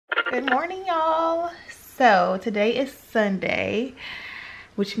Good morning, y'all. So today is Sunday,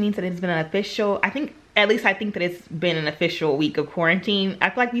 which means that it's been an official, I think that it's been an official week of quarantine. I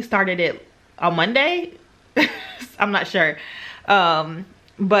feel like we started it on Monday. I'm not sure. But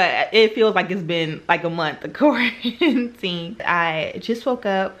it feels like it's been like a month of quarantine. I just woke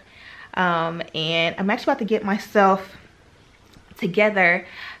up and I'm actually about to get myself together.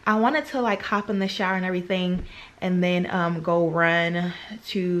 I wanted to like hop in the shower and everything and then go run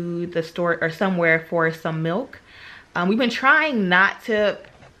to the store or somewhere for some milk. We've been trying not to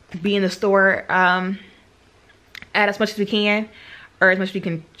be in the store at as much as we can, or as much as we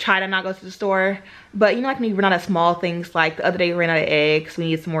can try to not go to the store. But you know, like when we run out of small things, like the other day we ran out of eggs, we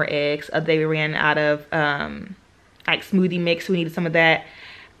needed some more eggs. The other day we ran out of like smoothie mix, we needed some of that.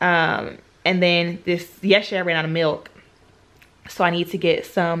 And then yesterday I ran out of milk, so I need to get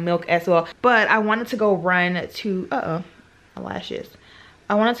some milk as well. But I wanted to go run to, my lashes.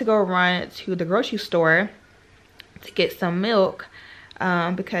 I wanted to go run to the grocery store to get some milk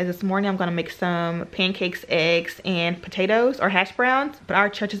because this morning I'm gonna make some pancakes, eggs, and potatoes or hash browns. But our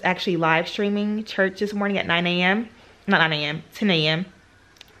church is actually live streaming church this morning at 9 a.m. Not 9 a.m., 10 a.m.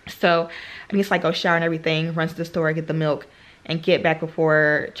 So I need to like go shower and everything, run to the store, get the milk, and get back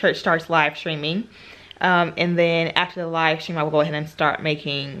before church starts live streaming. And then after the live stream, I will go ahead and start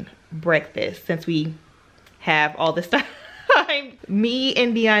making breakfast since we have all this time. Me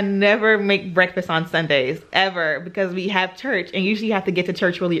and Dion never make breakfast on Sundays, ever, because we have church and usually you have to get to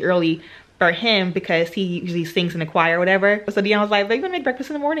church really early for him because he usually sings in the choir or whatever. So Dion was like, "Are you gonna make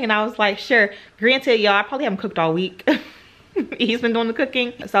breakfast in the morning?" And I was like, "Sure." Granted, y'all, I probably haven't cooked all week. He's been doing the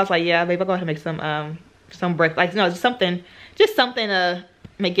cooking. So I was like, "Yeah, babe, I'll go ahead and make some breakfast." Like, no, just something to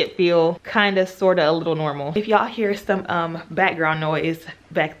make it feel kind of sort of a little normal. If y'all hear some background noise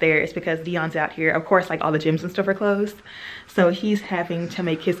back there, it's because Dion's out here. Of course, like all the gyms and stuff are closed, so he's having to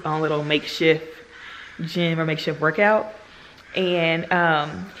make his own little makeshift gym or makeshift workout. And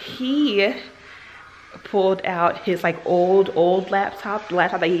he pulled out his like old laptop, the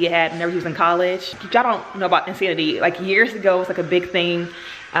laptop that he had whenever he was in college. Y'all don't know about Insanity. Like years ago, it was like a big thing.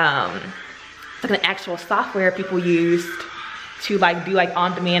 Like an actual software people used to like do like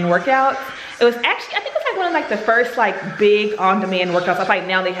on-demand workouts. It was actually, I think it was like one of like the first like big on-demand workouts. I feel like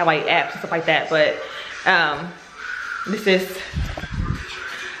now they have like apps and stuff like that, but this is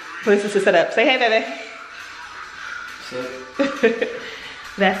the setup. Say hey, baby.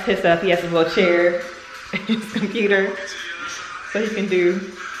 That's his stuff. He has his little chair, his computer, so he can do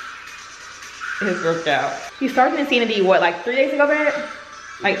his workout. He started Insanity, what, like 3 days ago, babe?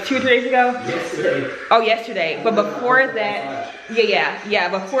 Like 2 or 3 days ago? Yesterday. Oh, yesterday. But before that, yeah.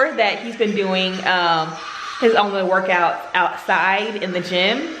 Before that, he's been doing his own little workouts outside in the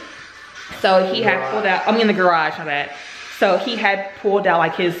gym. So he had pulled out, in the garage, my bad. So he had pulled out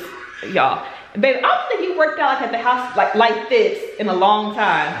like his, y'all. Baby, I don't think he worked out like at the house like this in a long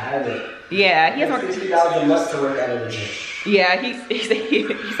time. I haven't. Yeah, he has $50 a month to work out at the gym. Yeah, he said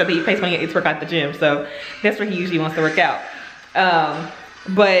that he pays money to work out at the gym, so that's where he usually wants to work out.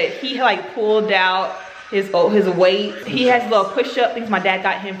 But he like pulled out his weight. He has little push-up things my dad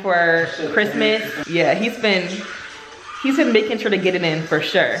got him for Christmas. Yeah, he's been making sure to get it in for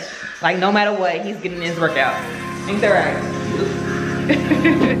sure. Like no matter what, he's getting in his workout. Ain't that right?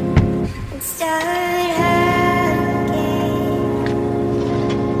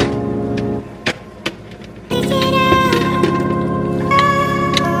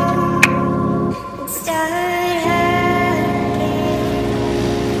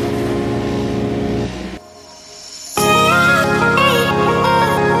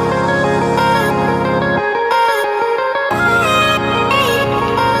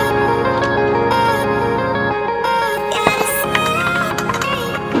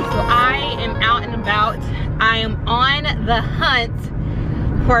 The hunt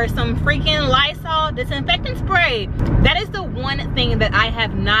for some freaking Lysol disinfectant spray. That is the one thing that I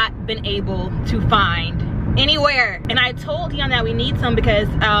have not been able to find anywhere. And I told Dion that we need some because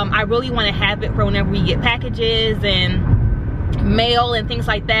I really want to have it for whenever we get packages and mail and things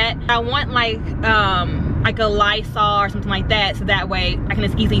like that. I want like a Lysol or something like that, so that way I can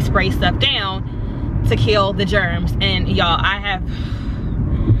just easily spray stuff down to kill the germs. And y'all, I have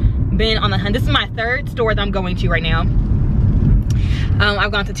been on the hunt. This is my 3rd store that I'm going to right now.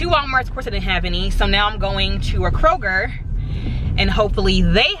 I've gone to 2 Walmarts, of course I didn't have any, so now I'm going to a Kroger and hopefully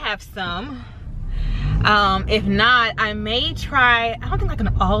they have some. If not, I may try, I don't think like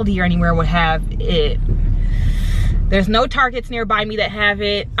an Aldi or anywhere would have it. There's no Targets nearby me that have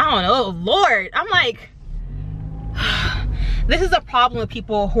it. I don't know, oh Lord, I'm like, this is a problem with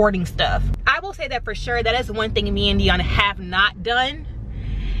people hoarding stuff. I will say that for sure, that is one thing me and Dion have not done.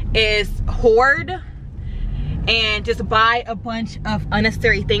 is hoard and just buy a bunch of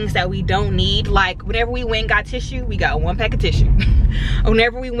unnecessary things that we don't need. Like whenever we went and got tissue, we got 1 pack of tissue.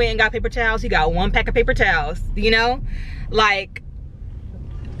 Whenever we went and got paper towels, you got 1 pack of paper towels, you know? Like,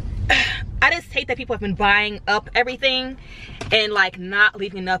 I just hate that people have been buying up everything and like not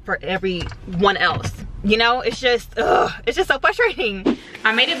leaving enough for everyone else. You know, it's just so frustrating.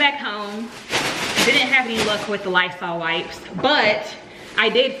 I made it back home. Didn't have any luck with the Lysol wipes, but I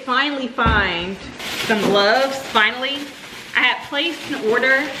did finally find some gloves, finally. I had placed an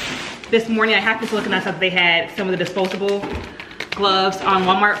order this morning. I happened to look and I saw that they had some of the disposable gloves on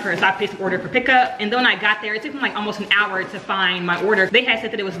Walmart so I placed an order for pickup. And then when I got there, it took them like almost an hour to find my order. They had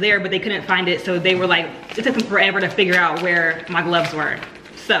said that it was there, but they couldn't find it. So they were like, it took them forever to figure out where my gloves were.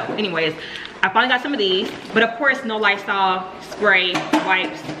 So anyways, I finally got some of these, but of course no Lysol spray,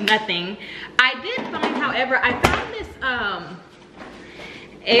 wipes, nothing. I did find, however, I found this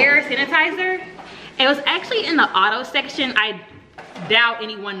air sanitizer. It was actually in the auto section. I doubt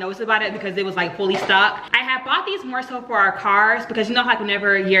anyone knows about it because it was like fully stocked. I had bought these more so for our cars because you know, like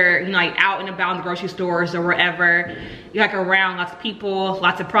whenever you're, you know, like out and about in the grocery stores or wherever, you're like around lots of people,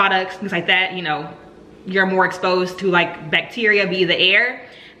 lots of products, things like that, you know, you're more exposed to like bacteria via the air.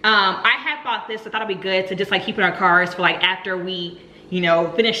 I had bought this, so I thought it'd be good to just like keep in our cars for like after we, you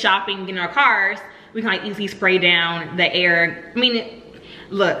know, finish shopping in our cars, we can like easily spray down the air. I mean,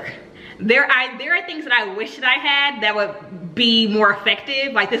 look, there are things that I wish that I had that would be more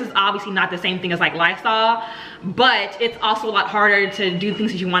effective. Like this is obviously not the same thing as like Lysol, but it's also a lot harder to do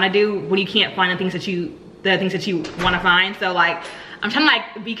things that you want to do when you can't find the things that you want to find. So like, I'm trying to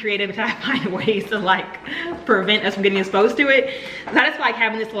like be creative and try to find ways to like prevent us from getting exposed to it. So that's why like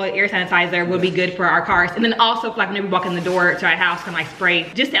having this little air sanitizer would be good for our cars. And then also for like whenever we walk in the door to our house, can like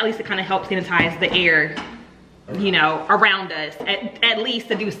spray, just at least to kind of help sanitize the air, you know, around us. At least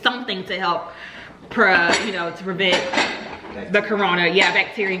to do something to help, you know, to prevent the corona,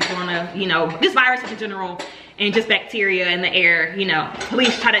 bacteria and corona, you know, just viruses in general. And just bacteria in the air, you know, at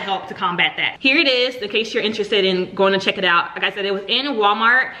least try to help to combat that. Here it is, in case you're interested in going to check it out. Like I said, it was in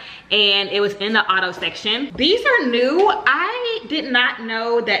Walmart and it was in the auto section. These are new. I did not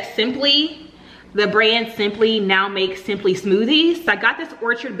know that Simply, the brand Simply, now makes Simply smoothies. So I got this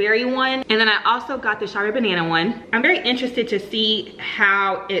orchard berry one, and then I also got the strawberry banana one. I'm very interested to see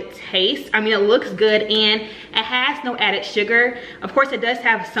how it tastes. I mean, it looks good and it has no added sugar. Of course, it does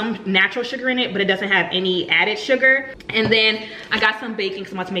have some natural sugar in it, but it doesn't have any added sugar. And then I got some baking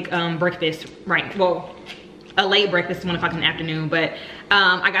because I'm about to make breakfast, right? Well, a late breakfast, 1 o'clock in the afternoon, but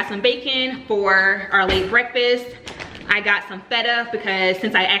I got some bacon for our late breakfast. I got some feta because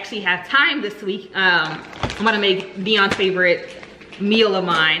since I actually have time this week, I'm gonna make Dion's favorite meal of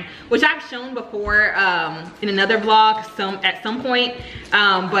mine, which I've shown before in another vlog at some point.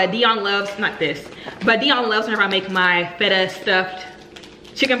 But Dion loves, not this, but Dion loves whenever I make my feta stuffed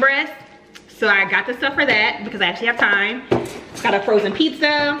chicken breast. So I got the stuff for that because I actually have time. Got a frozen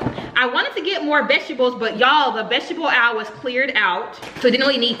pizza. I wanted to get more vegetables, but y'all, the vegetable aisle was cleared out, so I didn't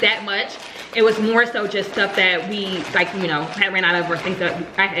really need that much. It was more so just stuff that we, like, you know, had ran out of, or things that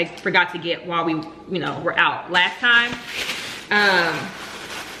I had forgot to get while we, you know, were out last time.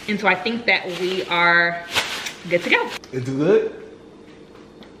 And so I think that we are good to go. Is it good?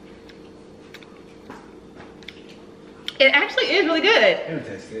 It actually is really good. Let me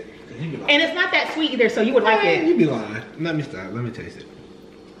taste it. And it's not that sweet either, so you would like it. You be lying. Let me stop. Let me taste it.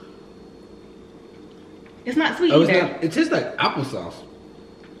 It's not sweet either. either. It tastes like applesauce.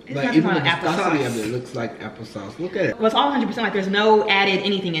 It's like even the viscosity of it looks like applesauce. Look at it. Well, it's all 100%. Like there's no added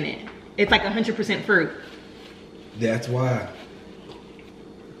anything in it. It's like 100% fruit. That's why.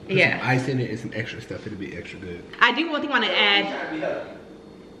 Put yeah. some ice in it and some extra stuff. It'll be extra good. I do one thing I want to add.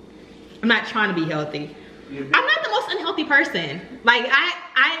 I'm not trying to be healthy. I'm not the most unhealthy person. Like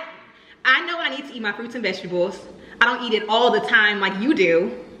I know I need to eat my fruits and vegetables. I don't eat it all the time like you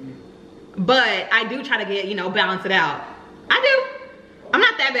do, but I do try to get, you know, balance it out. I do. I'm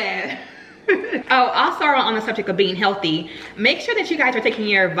not that bad. Oh, also on the subject of being healthy, make sure that you guys are taking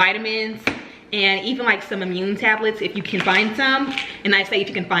your vitamins and even like some immune tablets if you can find some. And I say if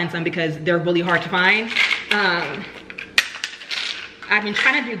you can find some because they're really hard to find. I've been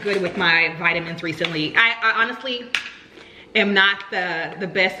trying to do good with my vitamins recently. I honestly am not the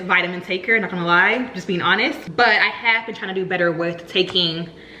best vitamin taker, not gonna lie, just being honest. But I have been trying to do better with taking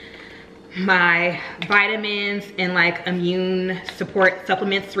my vitamins and like immune support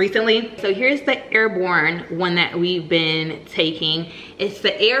supplements recently. So here's the Airborne one that we've been taking. It's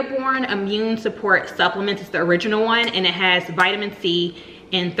the Airborne Immune Support Supplements. It's the original one, and it has vitamin C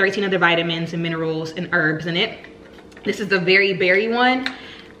and 13 other vitamins and minerals and herbs in it. This is the Very Berry one.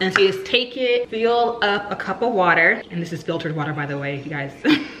 And so you just take it, fill up a cup of water, and this is filtered water, by the way, if you guys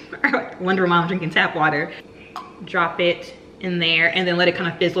are wondering why I'm drinking tap water. Drop it in there and then let it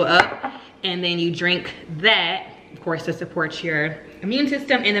kind of fizzle up, and then you drink that, of course, to support your immune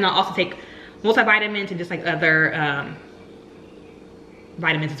system. And then I'll also take multivitamins and just like other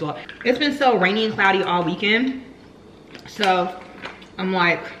vitamins as well. It's been so rainy and cloudy all weekend, so I'm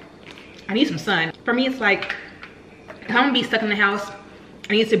like, I need some sun. For me, it's like, if I'm gonna be stuck in the house,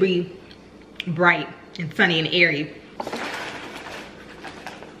 it needs to be bright and sunny and airy.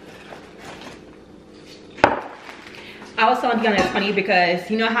 I was telling Dion, it's funny because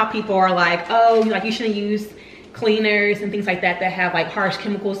you know how people are like, oh, like you shouldn't use cleaners and things like that that have like harsh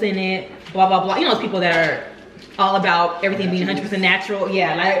chemicals in it, blah blah blah. You know, those people that are all about everything being 100% natural.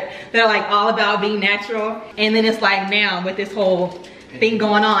 Yeah, like they're like all about being natural. And then it's like now with this whole thing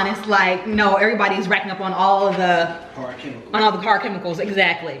going on, it's like no, everybody's racking up on all of the hard chemicals.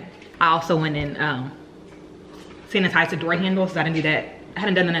 Exactly. I also went and sanitized the door handles. I didn't do that. I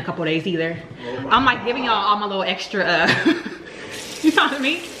hadn't done that in a couple of days either. I'm like giving y'all all my little extra you know what I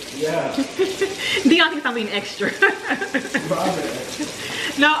mean? Yeah. Dion thinks I'm being extra.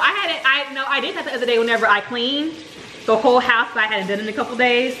 No, I did that the other day whenever I cleaned the whole house. I hadn't done it in a couple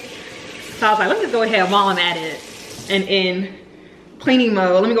days. So I was like, let me just go ahead while I'm at it and in cleaning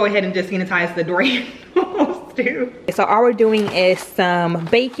mode, let me go ahead and just sanitize the door handles too. So all we're doing is some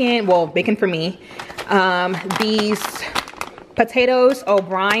bacon, well, bacon for me. These potatoes,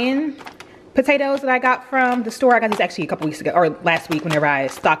 O'Brien potatoes that I got from the store. I got these actually a couple weeks ago, or last week whenever I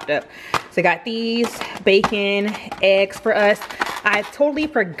stocked up. So I got these, bacon, eggs for us. I totally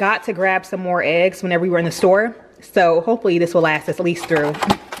forgot to grab some more eggs whenever we were in the store. So hopefully this will last us at least through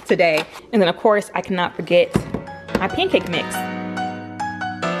today. And then of course, I cannot forget my pancake mix.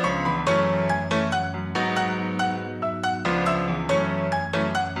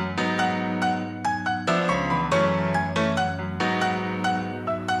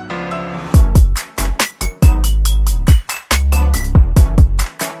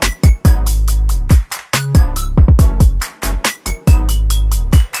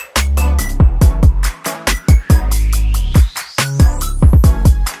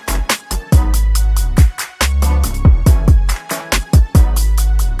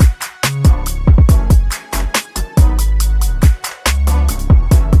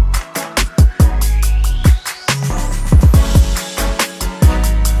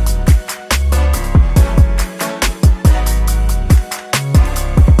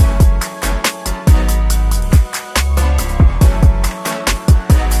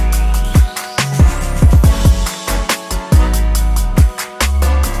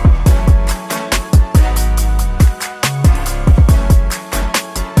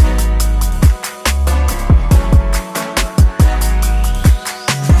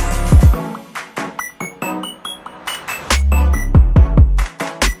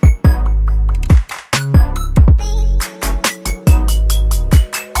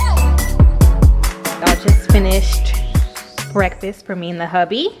 Breakfast for me and the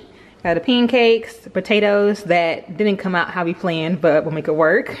hubby. Got the pancakes, potatoes that didn't come out how we planned, but we'll make it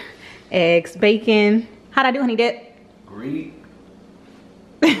work. Eggs, bacon. How'd I do, honey dip? Great.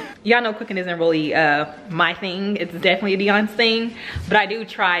 Y'all know cooking isn't really my thing. It's definitely Dion's thing, but I do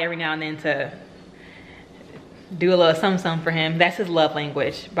try every now and then to do a little something for him. That's his love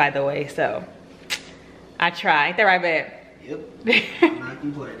language, by the way, so I try. Ain't that right, babe? Yep. I'm not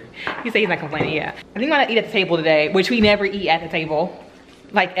complaining. He said he's not complaining, yeah. I think I'm gonna eat at the table today, which we never eat at the table,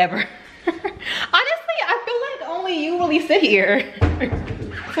 like ever. Honestly, I feel like only you really sit here.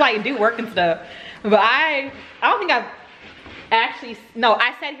 So like do work and stuff. But I don't think I've actually, no,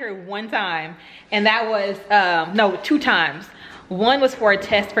 I sat here one time, and that was, no, 2 times. One was for a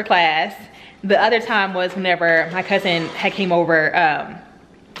test for class. The other time was whenever my cousin had came over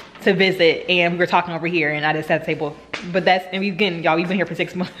to visit, and we were talking over here, and I just sat at the table. But that's, and we've been here for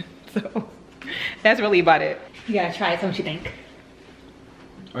 6 months, so that's really about it. You gotta try it, so what you think?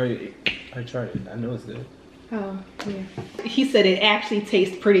 I tried it. I know it's good. Oh, yeah. He said it actually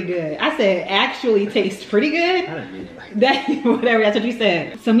tastes pretty good. I said actually tastes pretty good? I didn't mean it like that. Whatever, that's what you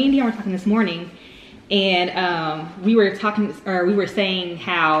said. So me and Dion were talking this morning, and we were talking, or we were saying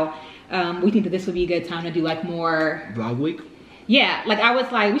how we think that this would be a good time to do like more vlog week. Yeah, like I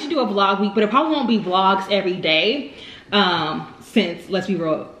was like, we should do a vlog week, but it probably won't be vlogs every day, since, let's be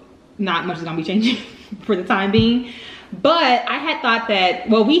real, not much is gonna be changing for the time being. But I had thought that,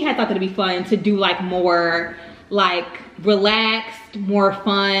 well, we had thought that it'd be fun to do like more like relaxed, more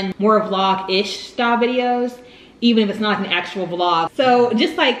fun, more vlog-ish style videos, even if it's not like an actual vlog. So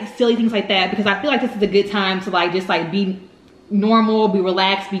just like silly things like that, because I feel like this is a good time to like just like be normal, be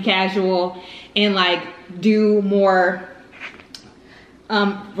relaxed, be casual, and like do more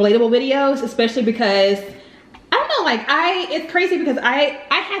relatable videos, especially because I don't know, like it's crazy because I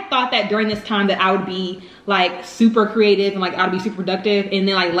had thought that during this time that I would be like super creative and like I would be super productive, and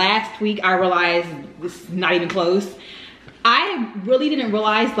then like last week I realized this is not even close. I really didn't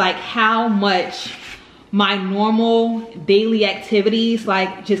realize like how much my normal daily activities,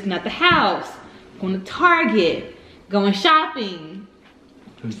 like just getting out the house, going to Target, going shopping,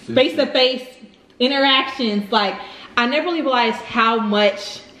 face-to-face interactions, like I never really realized how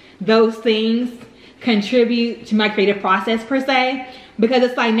much those things contribute to my creative process per se, because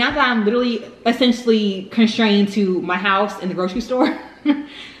it's like now that I'm literally essentially constrained to my house and the grocery store,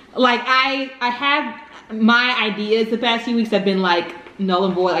 like I have my ideas the past few weeks have been like null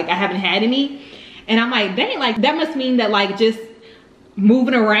and void, like I haven't had any, and I'm like, dang, like that must mean that like just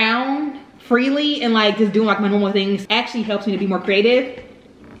moving around freely and like just doing like my normal things actually helps me to be more creative.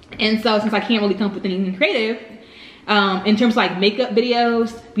 And so since I can't really come up with anything creative in terms of like makeup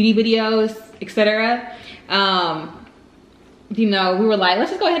videos, beauty videos, etc., you know, we were like,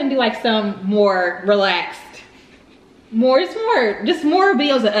 let's just go ahead and do like some more relaxed, just more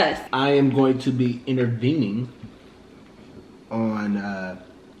videos of us. I am going to be intervening on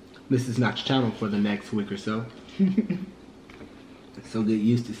Mrs. Notch channel for the next week or so. So get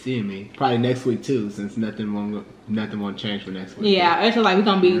used to seeing me. Probably next week too, since nothing won't change for next week. Yeah, it's just like we're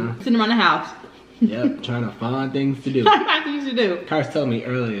gonna be sitting around the house. Yep, trying to find things to do. Find things to do. Kyra's telling me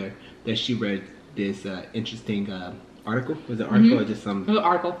earlier that she read this interesting article. Was it an article or just some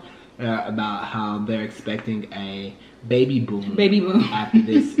article about how they're expecting a baby boom after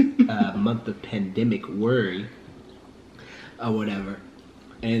this month of pandemic worry or whatever,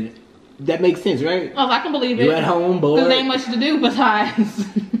 and that makes sense, right? Oh, I can believe it. You at home, boy. There ain't much to do besides.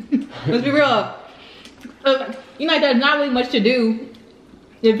 Let's be real. You know, there's not really much to do,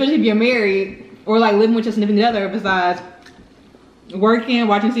 especially if you're married or like living with your significant other, besides working,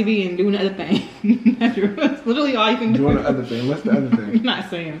 watching TV, and doing the other thing. That's literally all you can do. Doing the other thing. What's the other thing? I'm not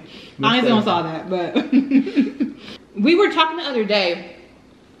saying. I honestly saw that, but we were talking the other day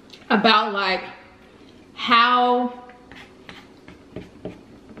about like how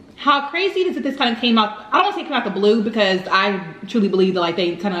crazy it is that this kind of came out. I don't want to say came out the blue, because I truly believe that like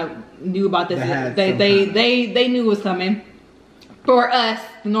they kind of knew about this. They knew it was coming. For us,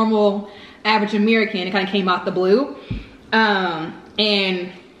 the normal average American, it kind of came out the blue.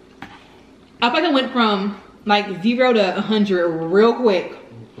 And I feel like it went from like 0 to 100 real quick.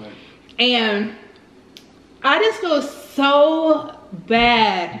 And I just feel so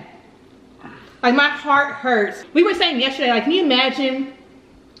bad. Like my heart hurts. We were saying yesterday, like, can you imagine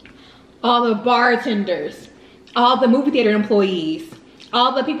all the bartenders, all the movie theater employees,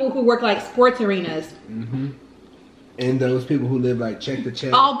 all the people who work like sports arenas, and those people who live like check to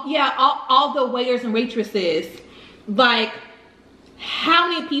check. All the waiters and waitresses. Like, how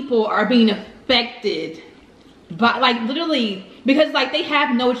many people are being affected by, like, literally, because like they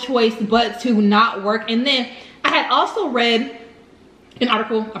have no choice but to not work. And then I had also read an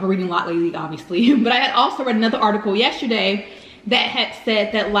article, I've been reading a lot lately obviously, but I had also read another article yesterday that had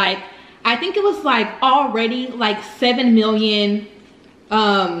said that like, I think it was like already like 7 million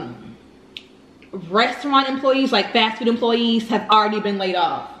restaurant employees, like fast food employees, have already been laid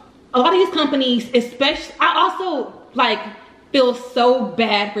off. A lot of these companies, especially, I also like feel so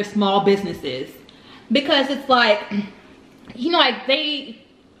bad for small businesses, because it's like, you know, like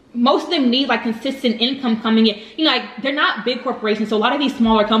most of them need like consistent income coming in. You know, like they're not big corporations, so a lot of these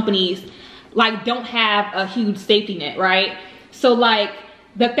smaller companies like don't have a huge safety net, right? So like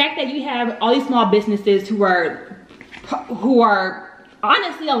the fact that you have all these small businesses who are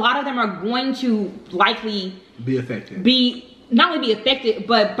honestly, a lot of them are going to likely be affected. Not only be affected,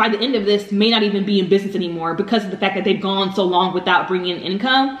 but by the end of this may not even be in business anymore, because of the fact that they've gone so long without bringing in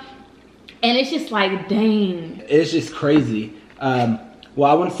income. And it's just like, dang. It's just crazy. Well,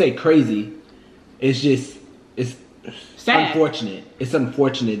 I wouldn't say crazy. It's sad. Unfortunate. It's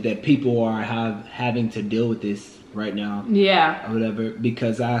unfortunate that people are having to deal with this right now. Yeah. Or whatever,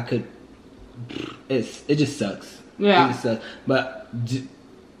 because it just sucks. Yeah. It just sucks. But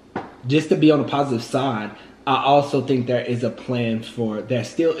just to be on the positive side, I also think there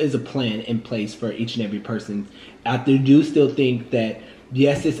still is a plan in place for each and every person. I do still think that,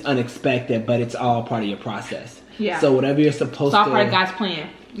 yes, it's unexpected, but it's all part of your process. Yeah. So whatever you're supposed to... It's all part of God's plan.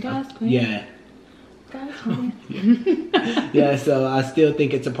 God's plan. Yeah. God's plan. Yeah, so I still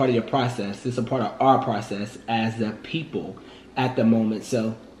think it's a part of your process. It's a part of our process as the people at the moment.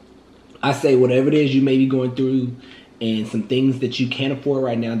 So I say whatever it is you may be going through and some things that you can't afford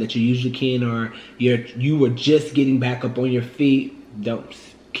right now that you usually can, or you were just getting back up on your feet, don't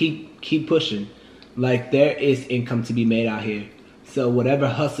keep pushing. Like, there is income to be made out here. So whatever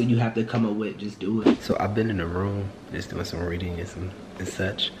hustle you have to come up with, just do it. So I've been in the room just doing some reading and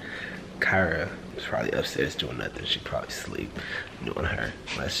such. Kyra is probably upstairs doing nothing. She probably asleep doing her.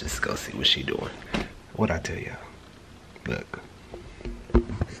 Let's just go see what she doing. What'd I tell y'all? Look.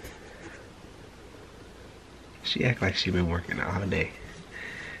 She act like she been working all day.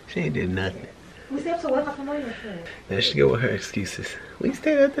 She ain't did nothing. We stayed up till 1 o'clock in the morning. There she go with her excuses. We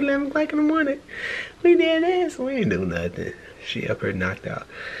stayed up till 11 o'clock in the morning. We did this. We ain't do nothing. She up here knocked out.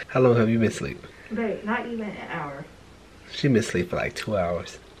 How long have you been asleep? Babe, not even an hour. She been asleep for like 2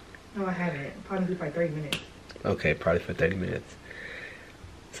 hours. No, I haven't. Probably for like 30 minutes. Okay, probably for 30 minutes.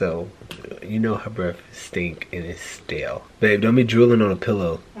 So, you know her breath stink and it's stale. Babe, don't be drooling on a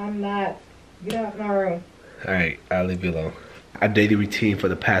pillow. I'm not. Get out of my room. Alright, I'll leave you alone. Our daily routine for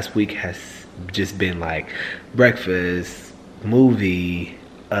the past week has just been like breakfast, movie,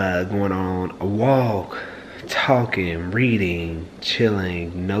 going on a walk, talking, reading,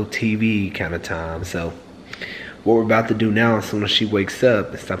 chilling, no TV kind of time. So what we're about to do now, as soon as she wakes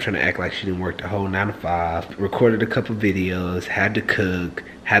up, is stop trying to act like she didn't work the whole 9 to 5. Recorded a couple videos, had to cook,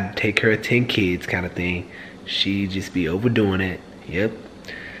 had to take care of 10 kids kind of thing. She just be overdoing it. Yep,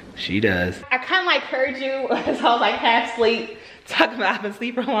 she does. I kind of like heard you as I was like half asleep, talking about I've been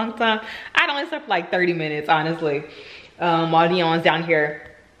asleep for a long time. I'd only slept for like 30 minutes, honestly, while Dion's down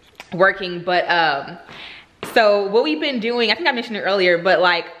here working. But so what we've been doing, I think I mentioned it earlier, but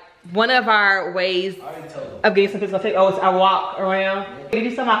like one of our ways of getting some physical activity, is I walk around. Did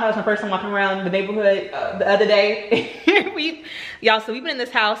you saw my husband first time walking around the neighborhood the other day? So we've been in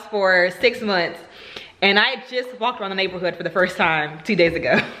this house for 6 months, and I just walked around the neighborhood for the first time 2 days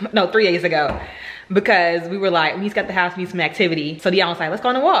ago. No, 3 days ago. Because we were like, we just got the house, we need some activity. So Dion was like, let's go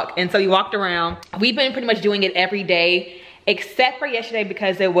on a walk. And so we walked around. We've been pretty much doing it every day, except for yesterday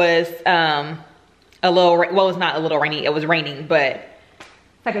because it was a little, well, it's not a little rainy, it was raining, but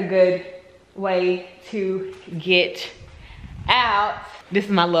it's like a good way to get out. This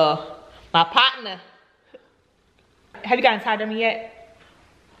is my partner. Have you gotten tired of me yet?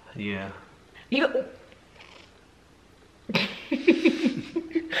 Yeah.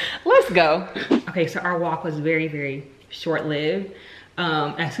 Let's go. Okay, so our walk was very, very short-lived.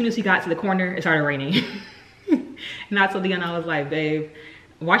 As soon as we got to the corner, it started raining. And I told Dion, I was like, babe,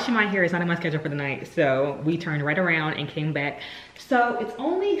 washing my hair is not in my schedule for the night. So we turned right around and came back. So it's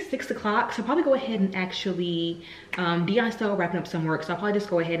only 6 o'clock, so I'll probably go ahead and actually, Dion's still wrapping up some work, so I'll probably just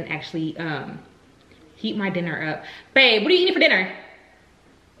go ahead and actually heat my dinner up. Babe, what are you eating for dinner?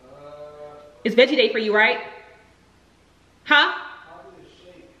 It's veggie day for you, right? Huh?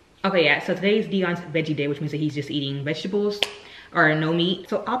 Okay, yeah, so today's Dion's veggie day, which means that he's just eating vegetables or no meat.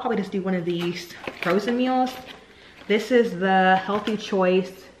 So I'll probably just do one of these frozen meals. This is the Healthy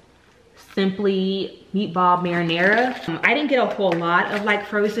Choice Simply Meatball Marinara. I didn't get a whole lot of like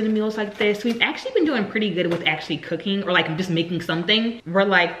frozen meals like this. We've actually been doing pretty good with actually cooking or like just making something. We're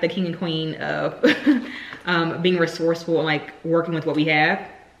like the king and queen of being resourceful and like working with what we have.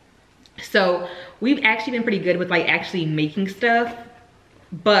 So we've actually been pretty good with like actually making stuff.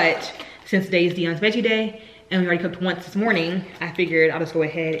 But since today is Dion's veggie day and we already cooked once this morning, I figured I'll just go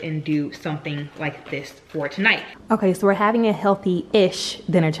ahead and do something like this for tonight. Okay, so we're having a healthy-ish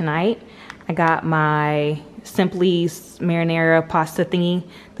dinner tonight. I got my Simply marinara pasta thingy,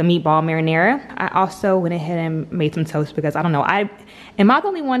 the meatball marinara. I also went ahead and made some toast because I don't know, am I the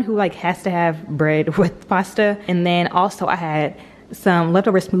only one who like has to have bread with pasta? And then also I had some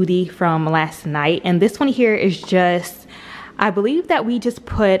leftover smoothie from last night. And this one here is just, I believe that we just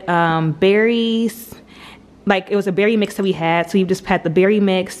put berries, like it was a berry mix that we had. So we just had the berry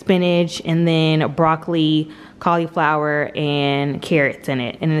mix, spinach, and then broccoli, cauliflower, and carrots in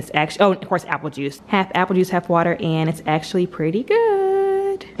it. And it's actually, oh, of course, apple juice. Half apple juice, half water, and it's actually pretty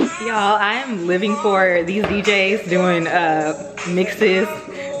good. Y'all, I am living for these DJs doing mixes,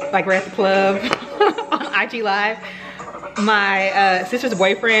 like we're at the club on IG Live. My sister's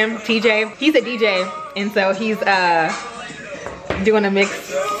boyfriend, TJ, he's a DJ, and so he's doing a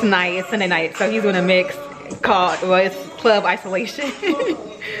mix tonight. It's Sunday night, so he's doing a mix called, well, it's Club Isolation.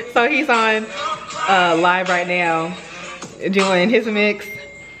 So he's on live right now doing his mix,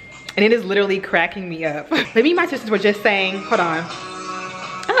 and it is literally cracking me up. Maybe my sisters were just saying, hold on.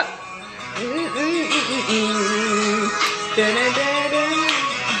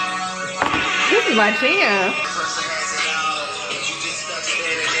 This is my jam.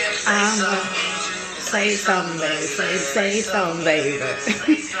 I'm Say something, baby. Say something, baby.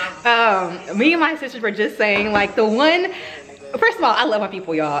 Me and my sisters were just saying, like, the one. First of all, I love my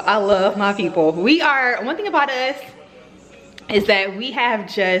people, y'all. I love my people. One thing about us is that we have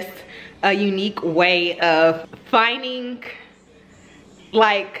just a unique way of finding,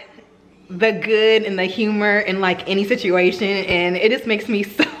 like, the good and the humor in, like, any situation. And it just makes me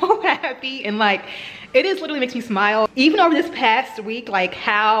so happy. And, like, it just literally makes me smile. Even over this past week, like,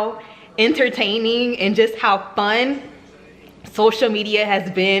 how entertaining and just how fun social media has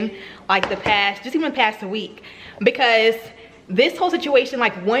been, like, just even the past week. Because this whole situation,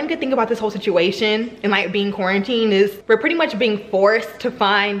 like, one good thing about this whole situation and, like, being quarantined is we're pretty much being forced to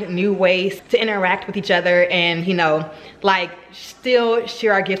find new ways to interact with each other and, you know, like, still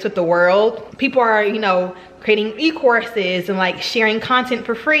share our gifts with the world. People are, you know, creating e-courses and, like, sharing content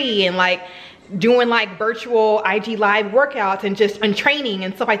for free and, like, doing, like, virtual IG live workouts and training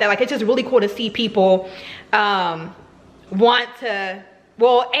and stuff like that. Like, it's just really cool to see people want to,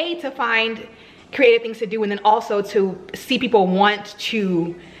 well, to find creative things to do, and then also to see people want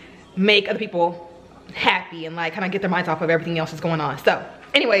to make other people happy and, like, kind of get their minds off of everything else that's going on. So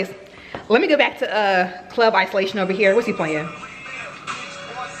anyways, let me go back to club isolation over here. What's he playing?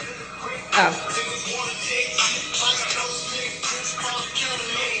 Oh,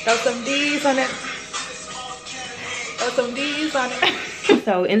 throw some D's on it. Throw some D's on it.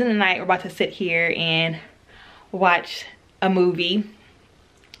 So end of the night, we're about to sit here and watch a movie.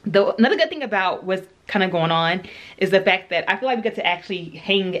 Another good thing about what's kind of going on is the fact that I feel like we get to actually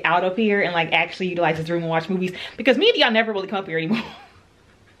hang out up here and, like, actually utilize this room and watch movies, because me and y'all never really come up here anymore.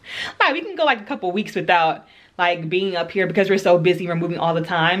 Like, we can go, like, a couple weeks without, like, being up here because we're so busy, we're moving all the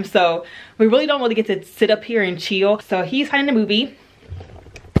time. So we really don't really get to sit up here and chill. So he's finding the movie.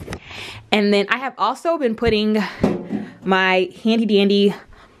 And then I have also been putting my handy dandy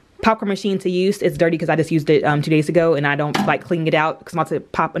popcorn machine to use. It's dirty because I just used it 2 days ago and I don't like cleaning it out because I'm about to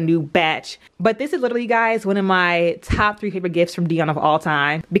pop a new batch. But this is literally, guys, one of my top 3 favorite gifts from Dion of all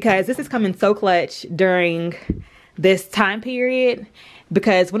time, because this is coming so clutch during this time period,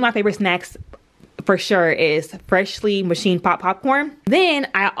 because one of my favorite snacks for sure is freshly machined popcorn. Then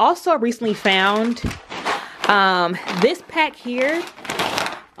I also recently found this pack here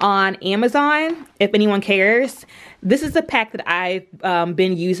on Amazon, if anyone cares. This is a pack that I've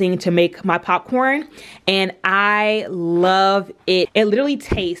been using to make my popcorn, and I love it. It literally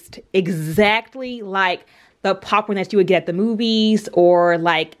tastes exactly like the popcorn that you would get at the movies or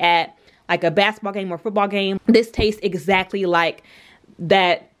like at like a basketball game or football game. This tastes exactly like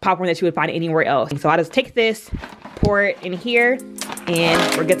that popcorn that you would find anywhere else. So I just take this, pour it in here,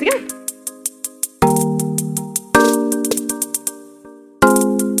 and we're good to go.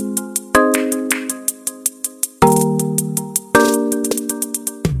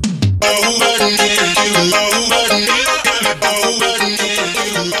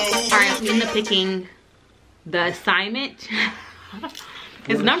 Alright, I'm ended up picking the assignment.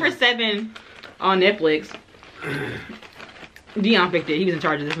 It's number 7 on Netflix. Dion picked it. He was in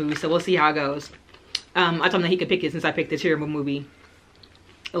charge of this movie, so we'll see how it goes. I told him that he could pick it since I picked the terrible movie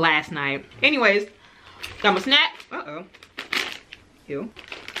last night. Anyways, got my snack. Uh-oh. Ew.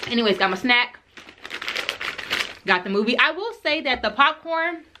 Anyways, got my snack. Got the movie. I will say that the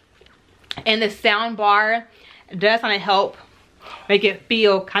popcorn and the sound bar does kind of help make it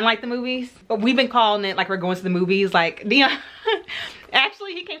feel kind of like the movies. But we've been calling it like we're going to the movies. Like, Dion,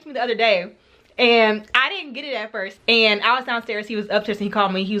 actually, he came to me the other day and I didn't get it at first. And I was downstairs, he was upstairs, and he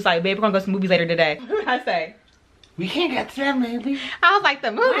called me. He was like, babe, we're gonna go to the movies later today. What did I say? We can't get to that movie. I was like,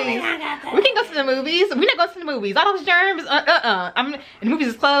 the movies? We can go to the movies. We're not going to the movies. All those germs, and the movies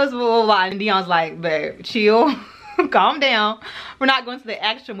is closed, blah, blah, blah. And Dion's like, babe, chill. Calm down. We're not going to the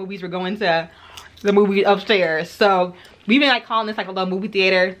actual movies. We're going to the movie upstairs. So we've been like calling this like a little movie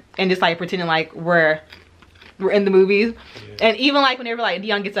theater and just like pretending like we're in the movies. Yeah. And even like whenever like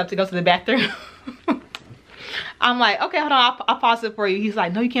Dion gets up to go to the bathroom, I'm like, okay, hold on, I'll pause it for you. He's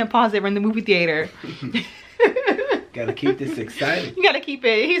like, no, you can't pause it. We're in the movie theater. Gotta keep this exciting. You gotta keep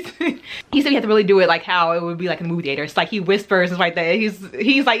it. He said you have to really do it like how it would be like in a movie theater. It's like he whispers and like that.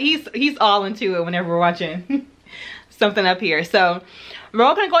 He's all into it whenever we're watching something up here. So we're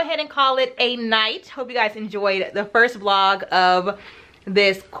all gonna go ahead and call it a night. Hope you guys enjoyed the first vlog of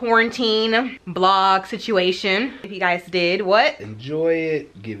this quarantine vlog situation. If you guys did, what? Enjoy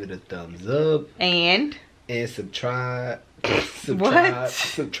it. Give it a thumbs up. And subscribe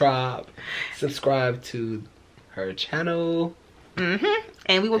to her channel.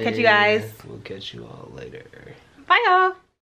 And we will catch you guys. We'll catch you all later. Bye, y'all.